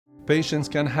Patients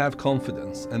can have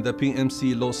confidence in the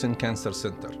PMC Lawson Cancer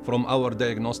Center, from our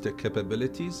diagnostic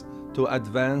capabilities to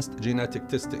advanced genetic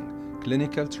testing,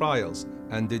 clinical trials,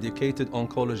 and dedicated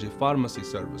oncology pharmacy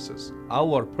services.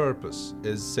 Our purpose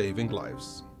is saving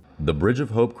lives. The Bridge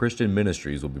of Hope Christian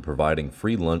Ministries will be providing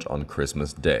free lunch on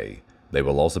Christmas Day. They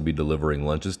will also be delivering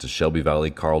lunches to Shelby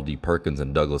Valley Carl D. Perkins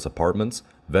and Douglas Apartments,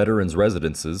 Veterans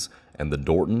Residences, and the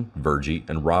Dorton, Virgie,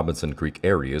 and Robinson Creek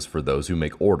areas for those who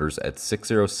make orders at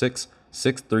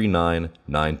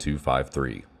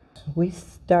 606-639-9253. We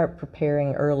start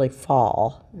preparing early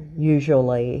fall,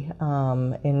 usually,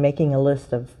 in making a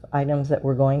list of items that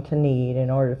we're going to need in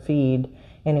order to feed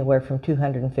anywhere from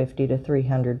 250 to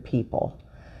 300 people.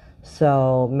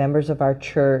 So members of our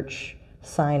church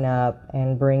sign up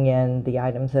and bring in the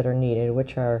items that are needed,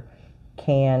 which are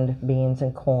canned beans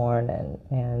and corn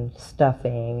and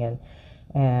stuffing,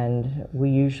 and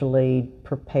we usually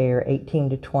prepare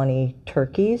 18 to 20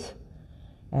 turkeys,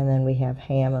 and then we have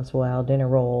ham as well, dinner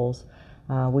rolls.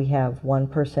 We have one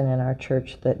person in our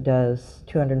church that does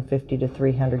 250 to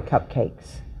 300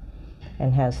 cupcakes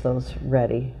and has those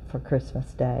ready for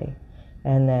Christmas Day.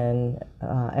 And then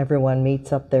everyone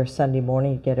meets up there Sunday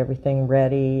morning to get everything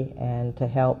ready and to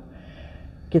help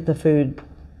get the food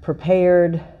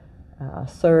prepared,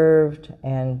 served,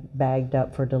 and bagged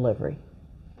up for delivery.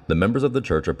 The members of the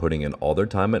church are putting in all their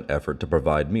time and effort to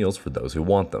provide meals for those who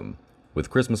want them.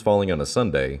 With Christmas falling on a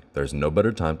Sunday, there's no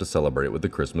better time to celebrate with the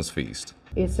Christmas feast.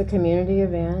 It's a community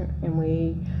event, and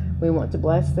we want to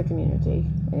bless the community.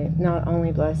 And it not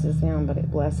only blesses them, but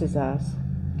it blesses us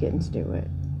getting to do it.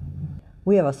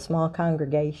 We have a small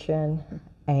congregation,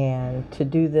 and to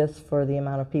do this for the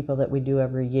amount of people that we do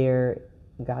every year,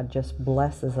 God just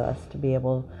blesses us to be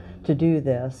able to do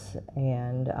this.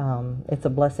 And it's a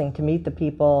blessing to meet the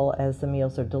people as the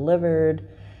meals are delivered.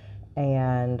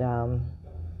 And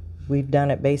we've done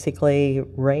it basically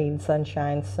rain,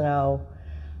 sunshine, snow,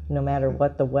 no matter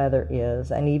what the weather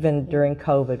is. And even during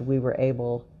COVID, we were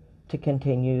able to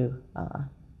continue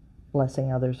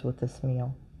blessing others with this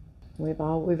meal. We've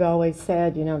always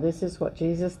said, you know, this is what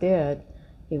Jesus did.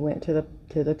 He went to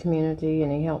the community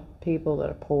and he helped people that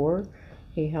are poor.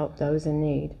 He helped those in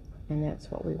need, and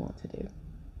that's what we want to do.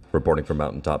 Reporting from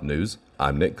Mountaintop News,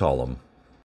 I'm Nick Collum.